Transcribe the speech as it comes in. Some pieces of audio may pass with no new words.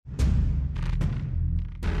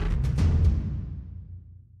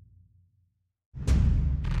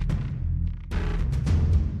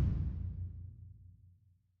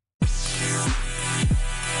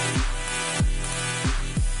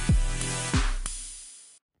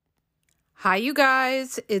Hi, you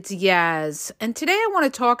guys. It's Yaz. And today I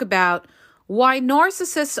want to talk about why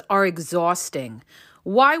narcissists are exhausting,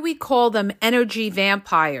 why we call them energy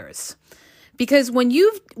vampires. Because when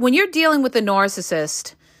you're dealing with a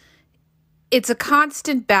narcissist, it's a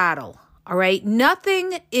constant battle, all right?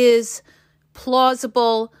 Nothing is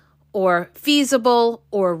plausible or feasible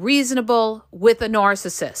or reasonable with a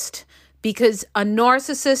narcissist. Because a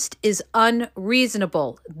narcissist is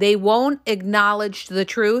unreasonable. They won't acknowledge the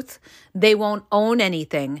truth. They won't own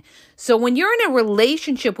anything. So when you're in a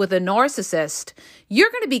relationship with a narcissist,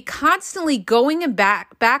 you're going to be constantly going and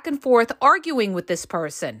back and forth, arguing with this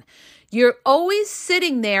person. You're always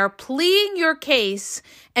sitting there pleading your case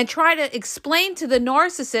and try to explain to the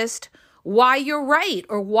narcissist why you're right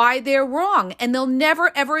or why they're wrong. And they'll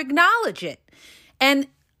never, ever acknowledge it. And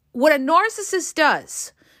what a narcissist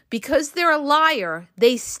does, because they're a liar,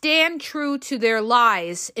 they stand true to their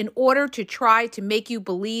lies in order to try to make you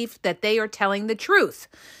believe that they are telling the truth.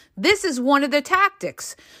 This is one of the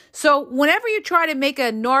tactics. So whenever you try to make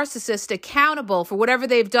a narcissist accountable for whatever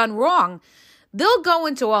they've done wrong, they'll go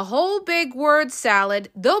into a whole big word salad.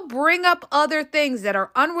 They'll bring up other things that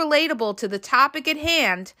are unrelatable to the topic at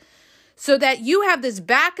hand so that you have this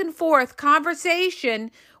back and forth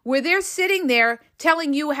conversation where they're sitting there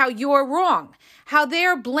telling you how you're wrong, how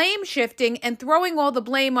they're blame shifting and throwing all the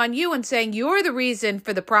blame on you and saying you're the reason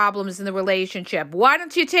for the problems in the relationship. Why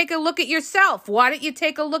don't you take a look at yourself? Why don't you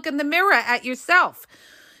take a look in the mirror at yourself?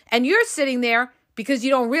 And you're sitting there because you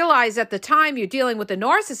don't realize at the time you're dealing with a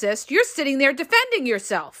narcissist, you're sitting there defending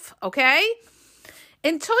yourself, okay?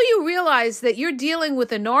 Until you realize that you're dealing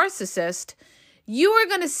with a narcissist, you are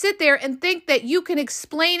going to sit there and think that you can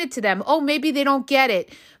explain it to them. Oh, maybe they don't get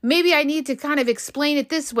it. Maybe I need to kind of explain it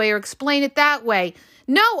this way or explain it that way.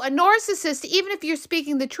 No, a narcissist, even if you're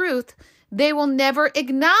speaking the truth, they will never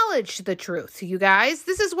acknowledge the truth, you guys.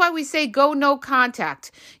 This is why we say go no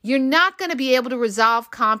contact. You're not going to be able to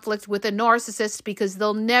resolve conflict with a narcissist because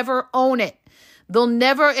they'll never own it. They'll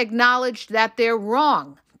never acknowledge that they're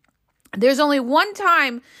wrong. There's only one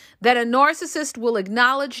time that a narcissist will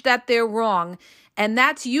acknowledge that they're wrong, and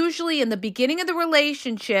that's usually in the beginning of the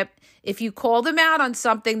relationship. If you call them out on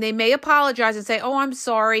something, they may apologize and say, oh, I'm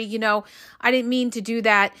sorry, I didn't mean to do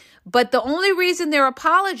that. But the only reason they're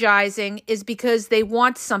apologizing is because they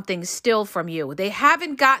want something still from you. They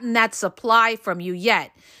haven't gotten that supply from you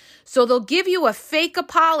yet. So they'll give you a fake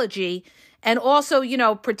apology and also,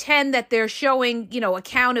 pretend that they're showing,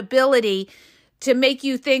 accountability to make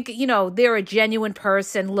you think, they're a genuine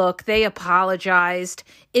person. Look, they apologized.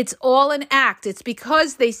 It's all an act. It's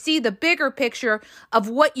because they see the bigger picture of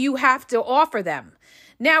what you have to offer them.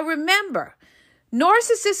 Now, remember,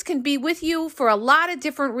 narcissists can be with you for a lot of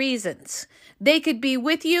different reasons. They could be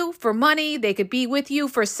with you for money. They could be with you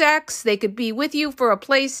for sex. They could be with you for a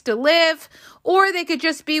place to live. Or they could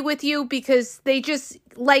just be with you because they just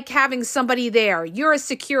like having somebody there. You're a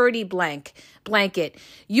security blanket.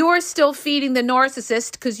 You're still feeding the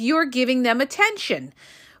narcissist because you're giving them attention.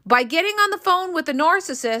 By getting on the phone with the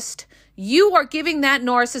narcissist, you are giving that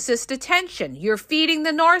narcissist attention. You're feeding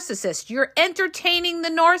the narcissist. You're entertaining the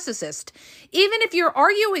narcissist. Even if you're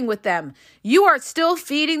arguing with them, you are still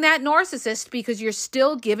feeding that narcissist because you're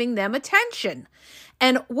still giving them attention.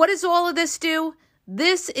 And what does all of this do?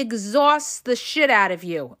 This exhausts the shit out of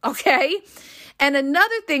you, okay? And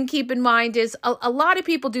another thing, keep in mind, is a lot of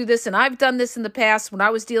people do this, and I've done this in the past when I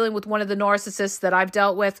was dealing with one of the narcissists that I've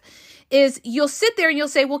dealt with, is you'll sit there and you'll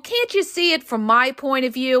say, well, can't you see it from my point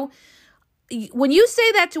of view? When you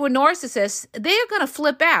say that to a narcissist, they are going to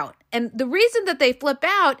flip out. And the reason that they flip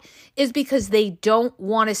out is because they don't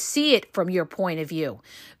want to see it from your point of view.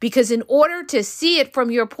 Because in order to see it from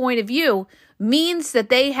your point of view means that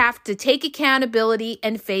they have to take accountability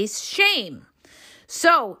and face shame.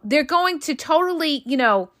 So they're going to totally,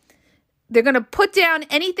 they're going to put down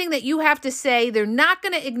anything that you have to say. They're not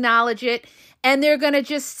going to acknowledge it. And they're going to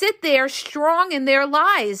just sit there strong in their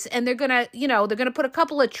lies. And they're going to, they're going to put a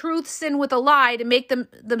couple of truths in with a lie to make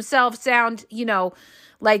themselves sound,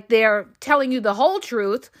 like they're telling you the whole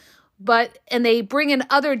truth. And they bring in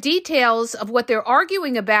other details of what they're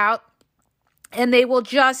arguing about. And they will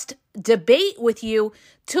just debate with you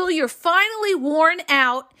till you're finally worn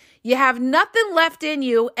out. You have nothing left in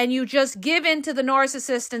you, and you just give in to the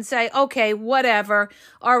narcissist and say, okay, whatever.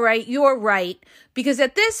 All right, you're right. Because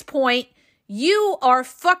at this point, you are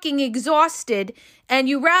fucking exhausted, and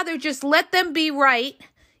you rather just let them be right,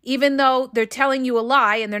 even though they're telling you a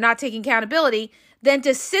lie and they're not taking accountability, than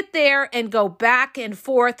to sit there and go back and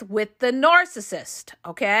forth with the narcissist,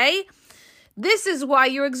 okay? This is why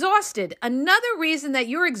you're exhausted. Another reason that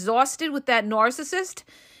you're exhausted with that narcissist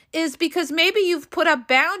is because maybe you've put up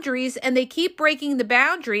boundaries and they keep breaking the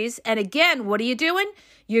boundaries. And again, what are you doing?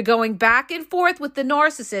 You're going back and forth with the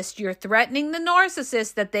narcissist. You're threatening the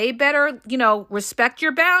narcissist that they better, respect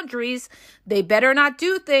your boundaries. They better not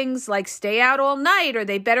do things like stay out all night, or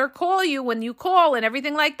they better call you when you call and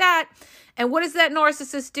everything like that. And what does that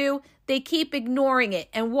narcissist do? They keep ignoring it.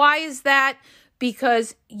 And why is that?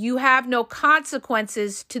 Because you have no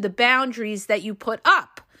consequences to the boundaries that you put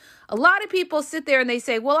up. A lot of people sit there and they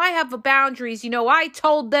say, well, I have boundaries. I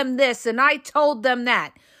told them this and I told them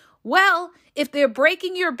that. Well, if they're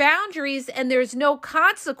breaking your boundaries and there's no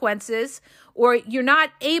consequences, or you're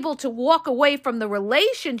not able to walk away from the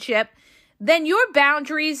relationship, then your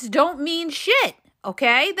boundaries don't mean shit.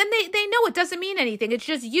 Okay, then they know it doesn't mean anything. It's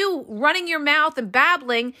just you running your mouth and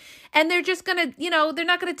babbling, and they're just going to, they're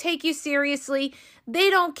not going to take you seriously.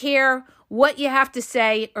 They don't care what you have to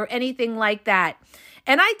say or anything like that.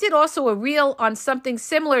 And I did also a reel on something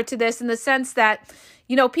similar to this in the sense that,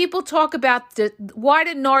 people talk about why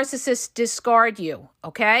did narcissists discard you,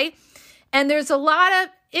 okay? And there's a lot of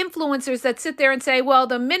influencers that sit there and say, well,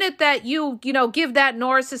 the minute that you give that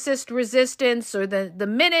narcissist resistance, or the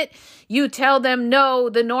minute you tell them no,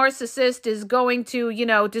 the narcissist is going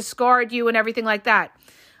to, discard you and everything like that.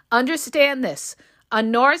 Understand this. A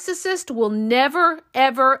narcissist will never,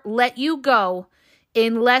 ever let you go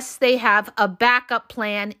unless they have a backup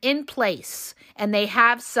plan in place and they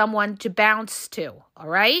have someone to bounce to, all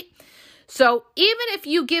right? So even if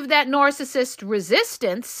you give that narcissist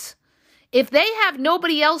resistance, if they have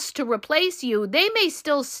nobody else to replace you, they may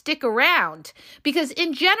still stick around, because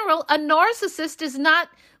in general, a narcissist is not,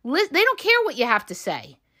 they don't care what you have to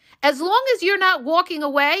say. As long as you're not walking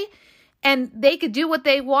away and they could do what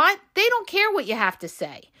they want, they don't care what you have to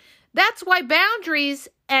say. That's why boundaries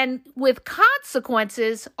and with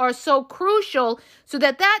consequences are so crucial, so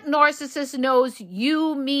that narcissist knows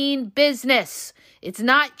you mean business. It's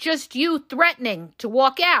not just you threatening to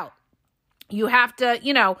walk out. You have to,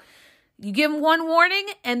 you give them one warning,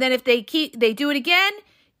 and then if they do it again,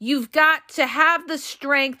 you've got to have the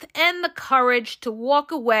strength and the courage to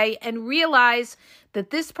walk away and realize that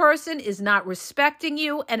this person is not respecting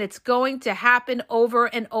you, and it's going to happen over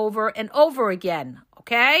and over and over again,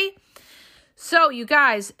 okay? So you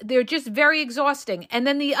guys, they're just very exhausting. And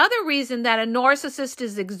then the other reason that a narcissist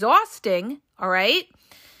is exhausting, all right,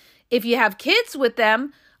 if you have kids with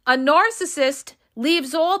them, a narcissist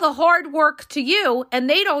leaves all the hard work to you, and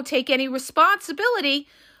they don't take any responsibility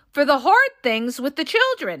for the hard things with the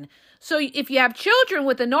children. So if you have children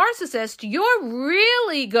with a narcissist, you're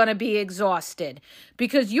really going to be exhausted,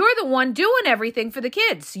 because you're the one doing everything for the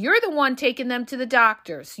kids. You're the one taking them to the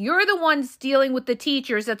doctors. You're the ones dealing with the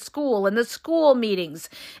teachers at school and the school meetings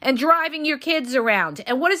and driving your kids around.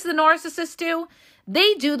 And what does the narcissist do?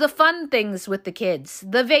 They do the fun things with the kids,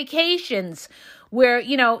 the vacations where,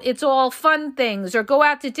 it's all fun things, or go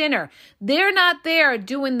out to dinner. They're not there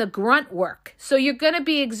doing the grunt work. So you're going to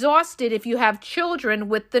be exhausted if you have children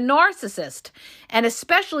with the narcissist. And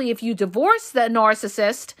especially if you divorce the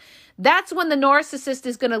narcissist, that's when the narcissist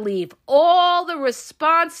is going to leave all the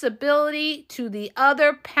responsibility to the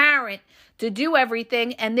other parent to do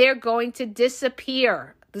everything, and they're going to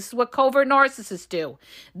disappear. This is what covert narcissists do.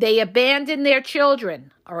 They abandon their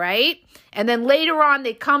children, all right? And then later on,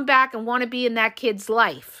 they come back and want to be in that kid's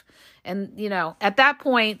life. And, at that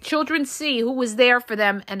point, children see who was there for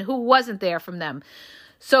them and who wasn't there for them.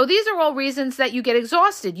 So these are all reasons that you get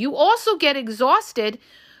exhausted. You also get exhausted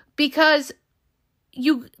because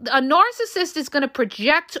a narcissist is going to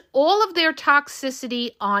project all of their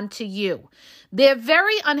toxicity onto you. They're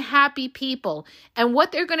very unhappy people. And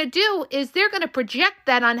what they're going to do is they're going to project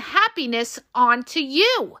that unhappiness onto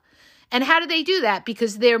you. And how do they do that?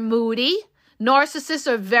 Because they're moody. Narcissists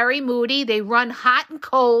are very moody. They run hot and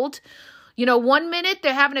cold. 1 minute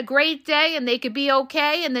they're having a great day and they could be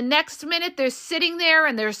okay. And the next minute they're sitting there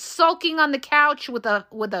and they're sulking on the couch with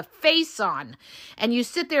a face on. And you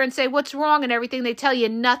sit there and say, what's wrong and everything. They tell you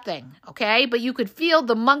nothing, okay? But you could feel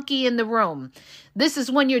the monkey in the room. This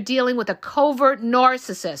is when you're dealing with a covert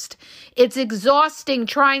narcissist. It's exhausting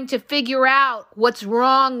trying to figure out what's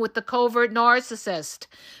wrong with the covert narcissist,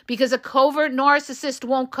 because a covert narcissist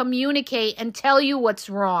won't communicate and tell you what's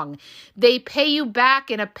wrong. They pay you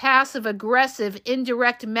back in a passive-aggressive,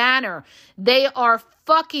 indirect manner. They are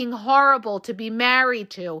fucking horrible to be married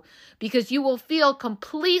to, because you will feel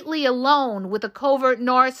completely alone with a covert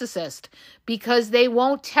narcissist because they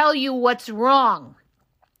won't tell you what's wrong,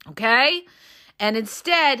 okay? And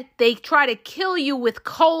instead, they try to kill you with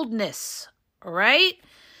coldness, all right?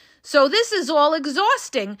 So this is all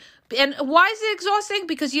exhausting. And why is it exhausting?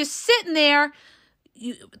 Because you're sitting there,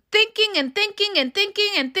 thinking and thinking and thinking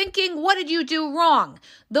and thinking, what did you do wrong?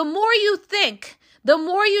 The more you think, the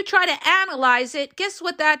more you try to analyze it, guess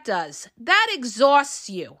what that does? That exhausts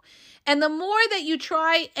you. And the more that you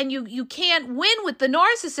try and you can't win with the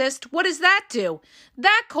narcissist, what does that do?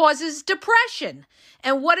 That causes depression.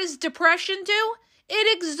 And what does depression do?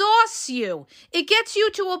 It exhausts you. It gets you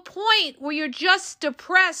to a point where you're just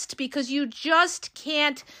depressed because you just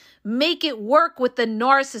can't make it work with the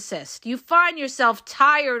narcissist. You find yourself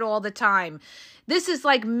tired all the time. This is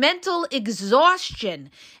like mental exhaustion.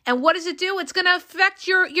 And what does it do? It's going to affect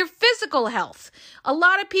your physical health. A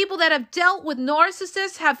lot of people that have dealt with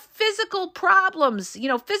narcissists have physical problems,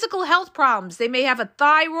 physical health problems. They may have a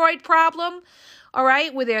thyroid problem, all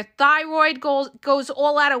right, where their thyroid goes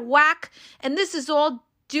all out of whack. And this is all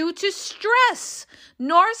due to stress.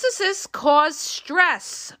 Narcissists cause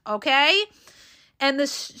stress, okay? And the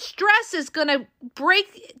stress is going to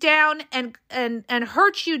break down and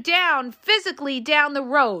hurt you down physically down the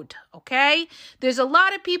road, okay? There's a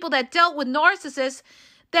lot of people that dealt with narcissists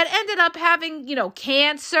that ended up having,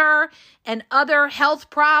 cancer and other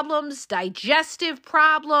health problems, digestive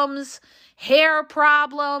problems, hair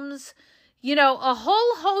problems, a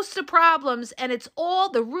whole host of problems. And it's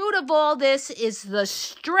all, the root of all this is the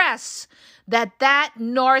stress that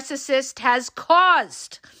narcissist has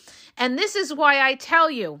caused. And this is why I tell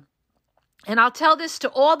you, and I'll tell this to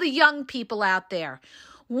all the young people out there,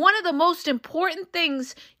 one of the most important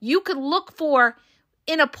things you could look for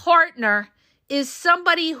in a partner is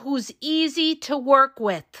somebody who's easy to work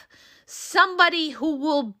with, somebody who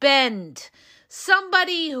will bend,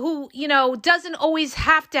 somebody who, doesn't always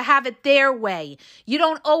have to have it their way. You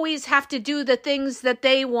don't always have to do the things that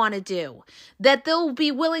they want to do, that they'll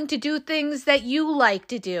be willing to do things that you like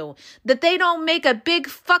to do, that they don't make a big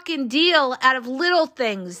fucking deal out of little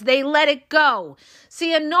things. They let it go.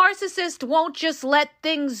 See, a narcissist won't just let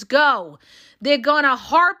things go. They're going to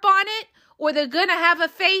harp on it or they're going to have a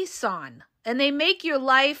face on, and they make your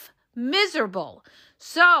life miserable.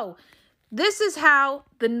 So, this is how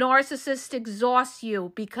the narcissist exhausts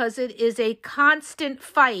you, because it is a constant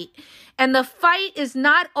fight. And the fight is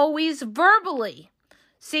not always verbally.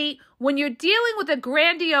 See, when you're dealing with a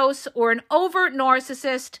grandiose or an overt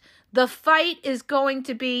narcissist, the fight is going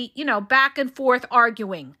to be, back and forth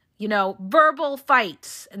arguing, verbal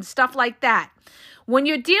fights and stuff like that. When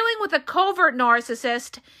you're dealing with a covert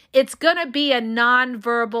narcissist, it's going to be a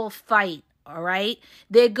nonverbal fight. All right.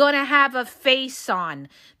 They're going to have a face on.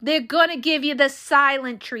 They're going to give you the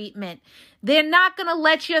silent treatment. They're not going to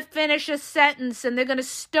let you finish a sentence, and they're going to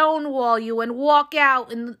stonewall you and walk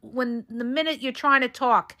out when the minute you're trying to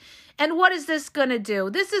talk. And what is this going to do?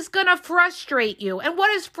 This is going to frustrate you. And what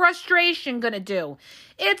is frustration going to do?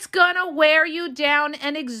 It's going to wear you down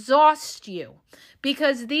and exhaust you,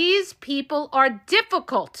 because these people are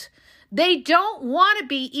difficult. They don't want to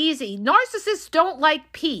be easy. Narcissists don't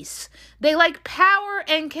like peace. They like power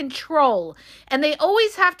and control. And they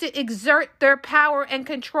always have to exert their power and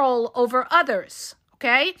control over others.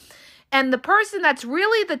 Okay? And the person that's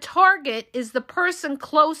really the target is the person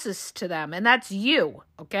closest to them. And that's you.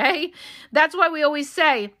 Okay? That's why we always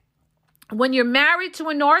say, when you're married to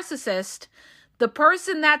a narcissist, the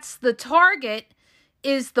person that's the target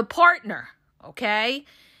is the partner. Okay?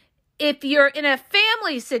 If you're in a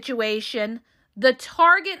family situation, the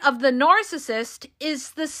target of the narcissist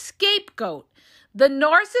is the scapegoat. The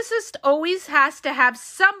narcissist always has to have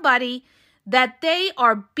somebody that they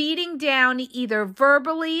are beating down either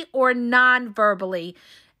verbally or non-verbally,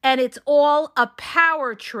 and it's all a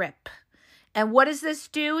power trip. And what does this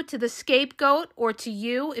do to the scapegoat or to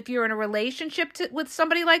you if you're in a relationship with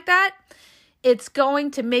somebody like that? It's going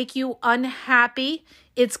to make you unhappy.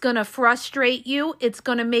 It's going to frustrate you. It's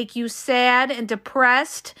going to make you sad and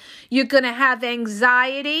depressed. You're going to have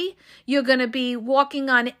anxiety. You're going to be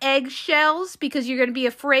walking on eggshells because you're going to be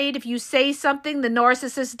afraid if you say something the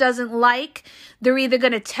narcissist doesn't like, they're either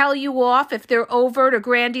going to tell you off if they're overt or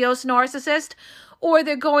grandiose narcissist, or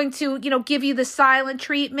they're going to, give you the silent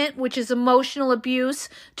treatment, which is emotional abuse,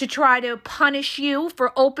 to try to punish you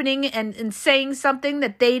for opening and saying something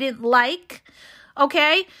that they didn't like.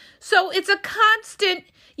 Okay? So it's a constant,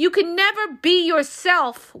 you can never be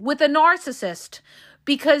yourself with a narcissist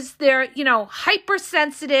because they're,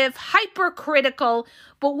 hypersensitive, hypercritical.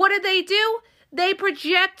 But what do? They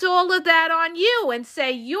project all of that on you and say,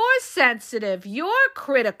 you're sensitive, you're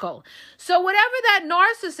critical. So whatever that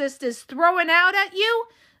narcissist is throwing out at you,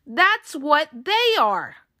 that's what they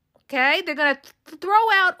are. Okay? They're going to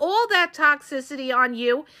throw out all that toxicity on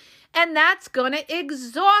you, and that's going to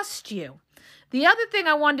exhaust you. The other thing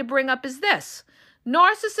I wanted to bring up is this.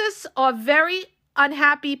 Narcissists are very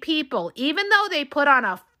unhappy people, even though they put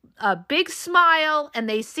on a big smile and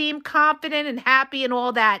they seem confident and happy and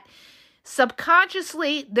all that,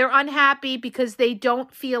 subconsciously they're unhappy because they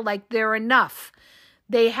don't feel like they're enough.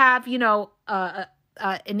 They have, an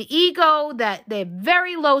ego, that they have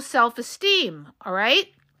very low self-esteem, all right?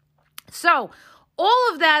 So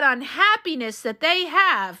all of that unhappiness that they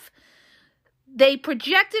have, they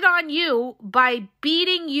project it on you by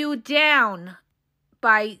beating you down,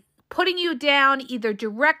 by putting you down either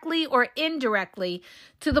directly or indirectly,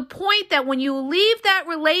 to the point that when you leave that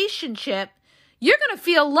relationship, you're going to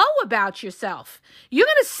feel low about yourself. You're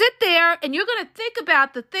going to sit there and you're going to think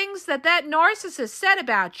about the things that narcissist said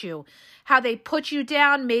about you, how they put you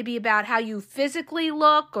down, maybe about how you physically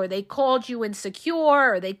look, or they called you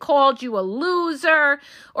insecure, or they called you a loser,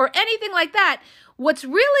 or anything like that. What's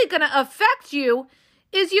really going to affect you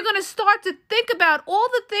is you're going to start to think about all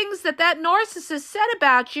the things that narcissist said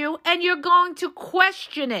about you, and you're going to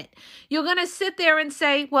question it. You're going to sit there and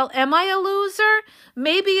say, well, am I a loser?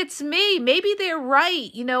 Maybe it's me. Maybe they're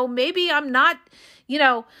right. Maybe I'm not,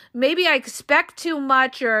 maybe I expect too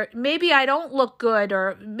much, or maybe I don't look good,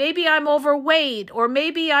 or maybe I'm overweight, or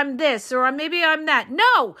maybe I'm this, or maybe I'm that.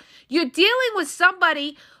 No, you're dealing with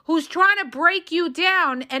somebody who's trying to break you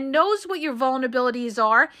down and knows what your vulnerabilities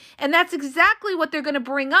are. And that's exactly what they're going to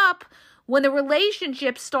bring up when the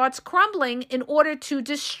relationship starts crumbling in order to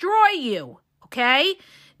destroy you. Okay?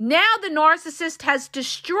 Now the narcissist has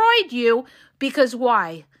destroyed you because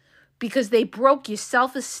why? Because they broke your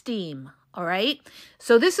self-esteem. All right?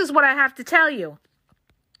 So this is what I have to tell you.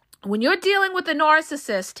 When you're dealing with a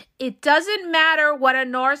narcissist, it doesn't matter what a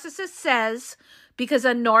narcissist says, because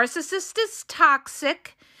a narcissist is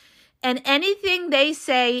toxic. And anything they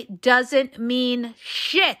say doesn't mean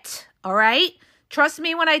shit, all right? Trust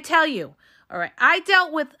me when I tell you, all right? I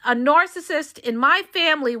dealt with a narcissist in my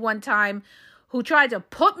family one time who tried to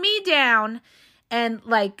put me down, and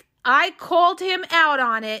I called him out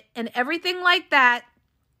on it and everything like that.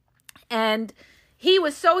 And he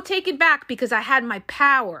was so taken back because I had my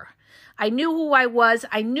power. I knew who I was.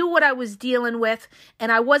 I knew what I was dealing with,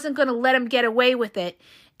 and I wasn't going to let him get away with it.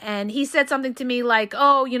 And he said something to me like,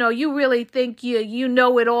 oh, you really think you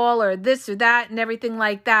know it all, or this or that and everything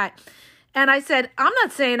like that. And I said, I'm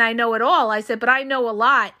not saying I know it all. I said, but I know a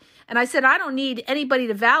lot. And I said, I don't need anybody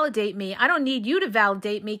to validate me. I don't need you to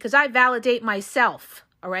validate me, because I validate myself.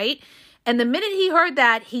 All right. And the minute he heard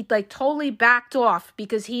that, he totally backed off,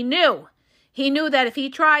 because he knew that if he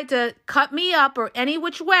tried to cut me up or any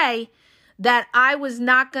which way, that I was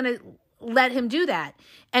not going to let him do that.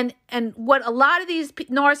 And what a lot of these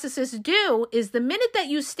narcissists do is, the minute that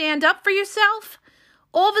you stand up for yourself,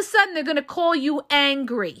 all of a sudden they're going to call you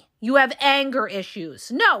angry. You have anger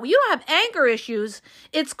issues. No, you don't have anger issues.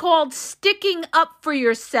 It's called sticking up for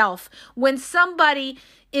yourself. When somebody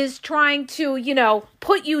is trying to,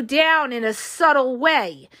 put you down in a subtle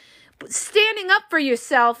way. Standing up for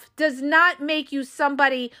yourself does not make you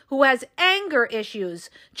somebody who has anger issues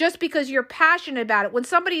just because you're passionate about it. When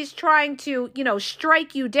somebody is trying to,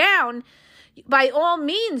 strike you down, by all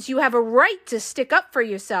means, you have a right to stick up for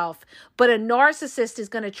yourself. But a narcissist is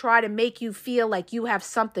going to try to make you feel like you have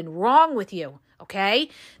something wrong with you, okay?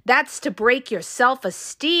 That's to break your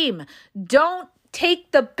self-esteem. Don't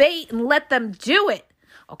take the bait and let them do it,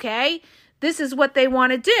 okay? This is what they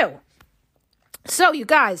want to do. So you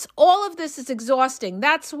guys, all of this is exhausting.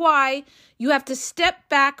 That's why you have to step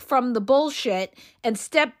back from the bullshit and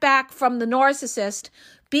step back from the narcissist,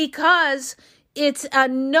 because it's a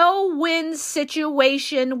no-win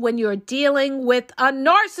situation when you're dealing with a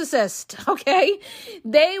narcissist, okay?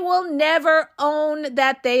 They will never own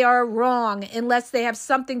that they are wrong unless they have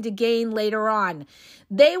something to gain later on.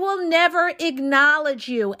 They will never acknowledge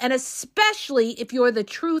you, and especially if you're the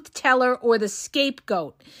truth teller or the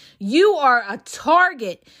scapegoat. You are a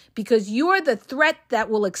target because you're the threat that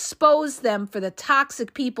will expose them for the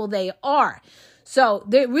toxic people they are. So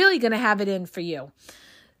they're really going to have it in for you.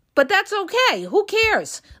 But that's okay. Who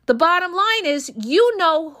cares? The bottom line is, you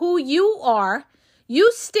know who you are.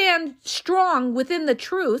 You stand strong within the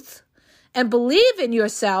truth and believe in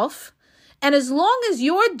yourself. And as long as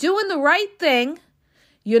you're doing the right thing,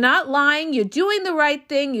 you're not lying, you're doing the right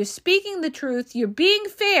thing, you're speaking the truth, you're being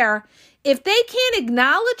fair, if they can't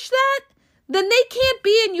acknowledge that, then they can't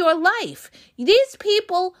be in your life. These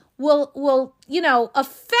people will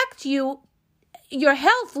affect you, your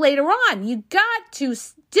health later on. You got to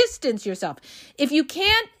distance yourself. If you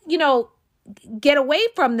can't, get away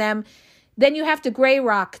from them, then you have to gray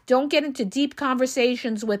rock. Don't get into deep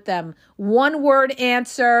conversations with them. One word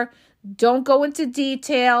answer. Don't go into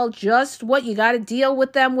detail, just what you got to deal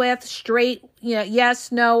with them with, straight,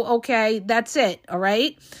 yes, no, okay, that's it, all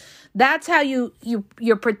right? That's how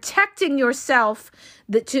you're protecting yourself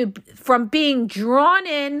from being drawn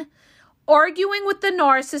in, arguing with the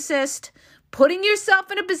narcissist, putting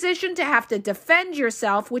yourself in a position to have to defend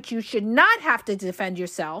yourself, which you should not have to defend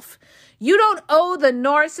yourself. You don't owe the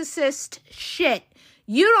narcissist shit.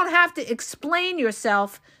 You don't have to explain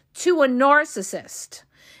yourself to a narcissist.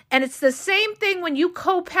 And it's the same thing when you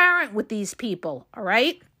co-parent with these people, all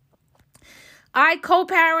right? I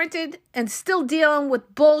co-parented and still dealing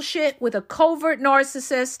with bullshit with a covert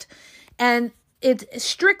narcissist, and it's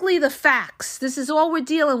strictly the facts. This is all we're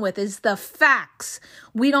dealing with is the facts.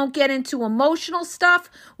 We don't get into emotional stuff.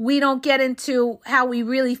 We don't get into how we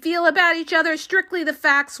really feel about each other. Strictly the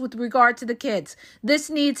facts with regard to the kids. This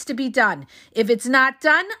needs to be done. If it's not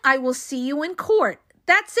done, I will see you in court.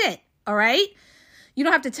 That's it, all right? You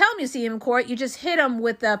don't have to tell me to see him in court. You just hit him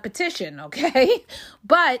with a petition, okay?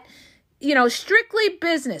 But, strictly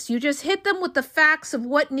business. You just hit them with the facts of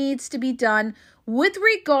what needs to be done with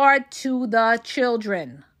regard to the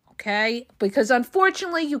children, okay? Because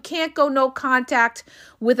unfortunately, you can't go no contact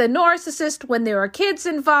with a narcissist when there are kids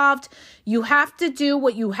involved. You have to do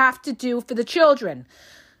what you have to do for the children.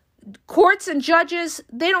 Courts and judges,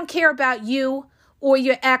 they don't care about you or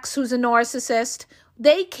your ex who's a narcissist.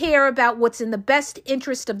 They care about what's in the best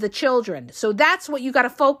interest of the children. So that's what you got to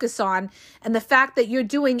focus on. And the fact that you're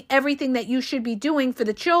doing everything that you should be doing for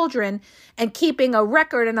the children and keeping a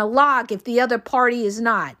record and a log if the other party is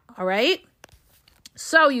not. All right.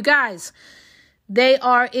 So you guys, they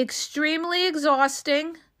are extremely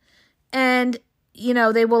exhausting and,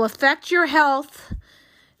 they will affect your health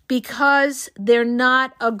because they're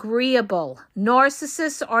not agreeable.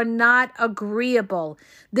 Narcissists are not agreeable.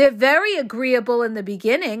 They're very agreeable in the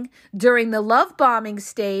beginning, during the love bombing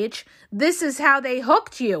stage. This is how they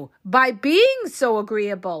hooked you, by being so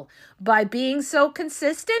agreeable, by being so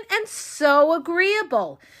consistent and so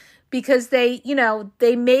agreeable, because they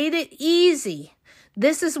made it easy.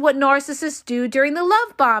 This is what narcissists do during the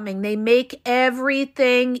love bombing. They make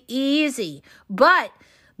everything easy. But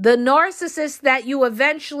the narcissist that you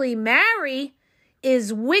eventually marry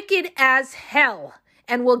is wicked as hell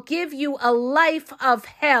and will give you a life of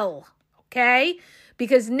hell, okay?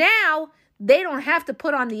 Because now they don't have to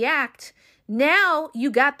put on the act. Now you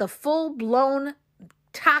got the full-blown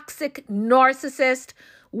toxic narcissist,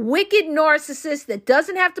 wicked narcissist that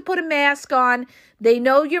doesn't have to put a mask on. They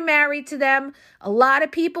know you're married to them. A lot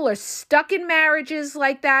of people are stuck in marriages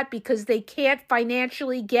like that because they can't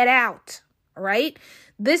financially get out, all right?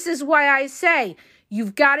 This is why I say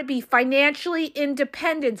you've got to be financially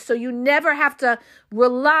independent so you never have to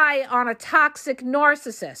rely on a toxic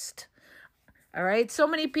narcissist. All right? So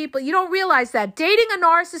many people, you don't realize that. Dating a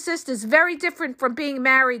narcissist is very different from being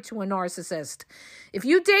married to a narcissist. If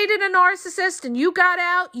you dated a narcissist and you got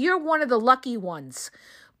out, you're one of the lucky ones.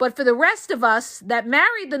 But for the rest of us that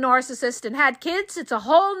married the narcissist and had kids, it's a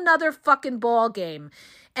whole nother fucking ball game.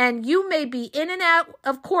 And you may be in and out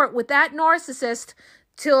of court with that narcissist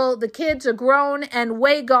till the kids are grown and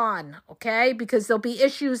way gone, okay? Because there'll be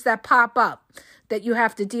issues that pop up that you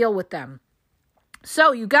have to deal with them.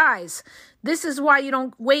 So, you guys, this is why you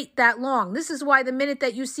don't wait that long. This is why the minute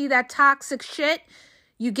that you see that toxic shit,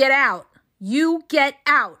 you get out. You get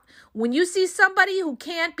out. When you see somebody who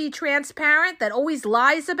can't be transparent, that always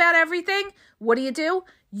lies about everything, what do?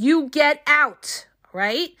 You get out,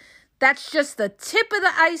 right? That's just the tip of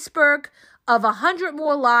the iceberg of 100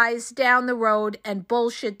 more lies down the road and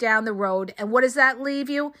bullshit down the road. And what does that leave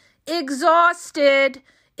you? Exhausted,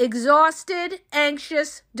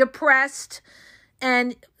 anxious, depressed,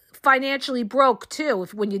 and financially broke too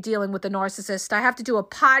when you're dealing with a narcissist. I have to do a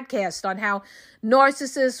podcast on how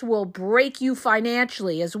narcissists will break you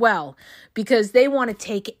financially as well, because they want to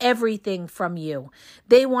take everything from you.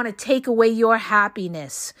 They want to take away your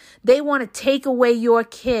happiness. They want to take away your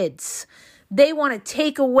kids. They want to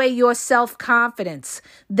take away your self-confidence.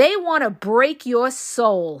 They want to break your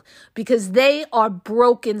soul because they are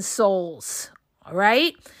broken souls, all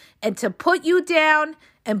right? And to put you down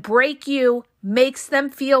and break you makes them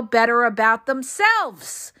feel better about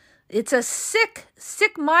themselves. It's a sick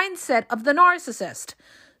mindset of the narcissist.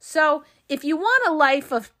 So if you want a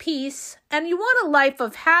life of peace and you want a life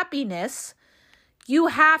of happiness, you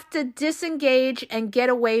have to disengage and get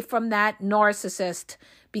away from that narcissist.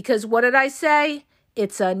 Because what did I say?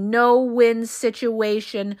 It's a no-win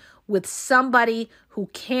situation with somebody who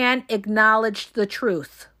can't acknowledge the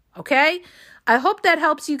truth. Okay? I hope that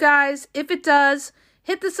helps you guys. If it does,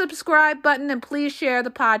 hit the subscribe button and please share the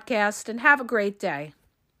podcast and have a great day.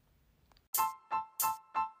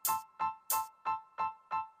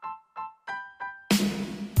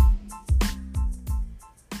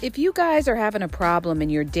 If you guys are having a problem in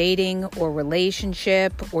your dating or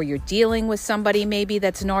relationship, or you're dealing with somebody maybe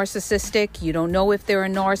that's narcissistic, you don't know if they're a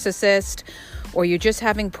narcissist, or you're just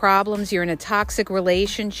having problems, you're in a toxic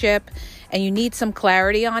relationship, and you need some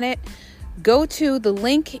clarity on it, go to the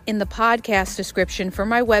link in the podcast description for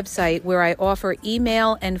my website where I offer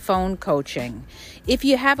email and phone coaching. If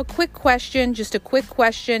you have a quick question, just a quick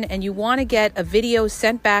question, and you want to get a video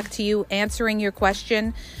sent back to you answering your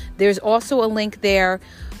question, there's also a link there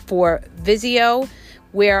for Vizio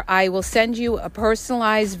where I will send you a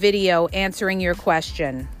personalized video answering your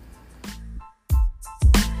question.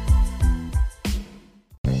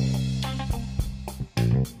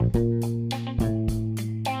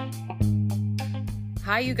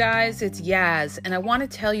 Hi, you guys, it's Yaz, and I want to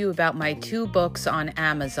tell you about my 2 books on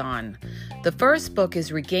Amazon. The first book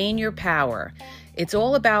is Regain Your Power. It's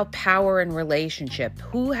all about power and relationship.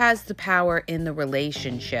 Who has the power in the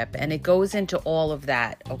relationship? And it goes into all of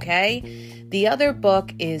that, okay? The other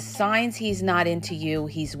book is Signs He's Not Into You,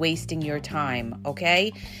 He's Wasting Your Time,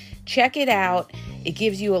 okay? Check it out. It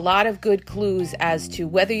gives you a lot of good clues as to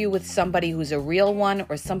whether you're with somebody who's a real one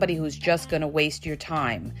or somebody who's just going to waste your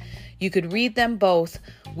time. You could read them both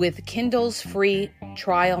with Kindle's free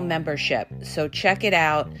trial membership. So check it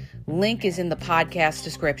out. Link is in the podcast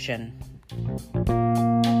description.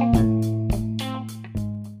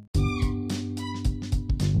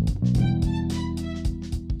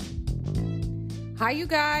 Hi, you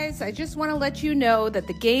guys. I just want to let you know that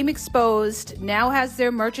the Game Exposed now has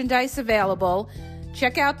their merchandise available.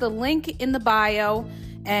 Check out the link in the bio,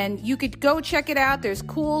 and you could go check it out. There's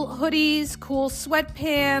cool hoodies, cool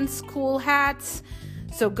sweatpants, cool hats.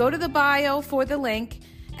 So go to the bio for the link.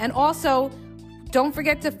 And also, don't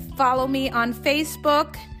forget to follow me on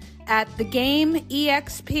Facebook at The Game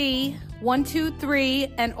EXP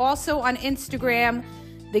 123, and also on Instagram,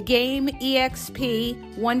 The Game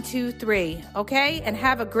EXP 123. Okay? And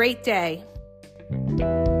have a great day.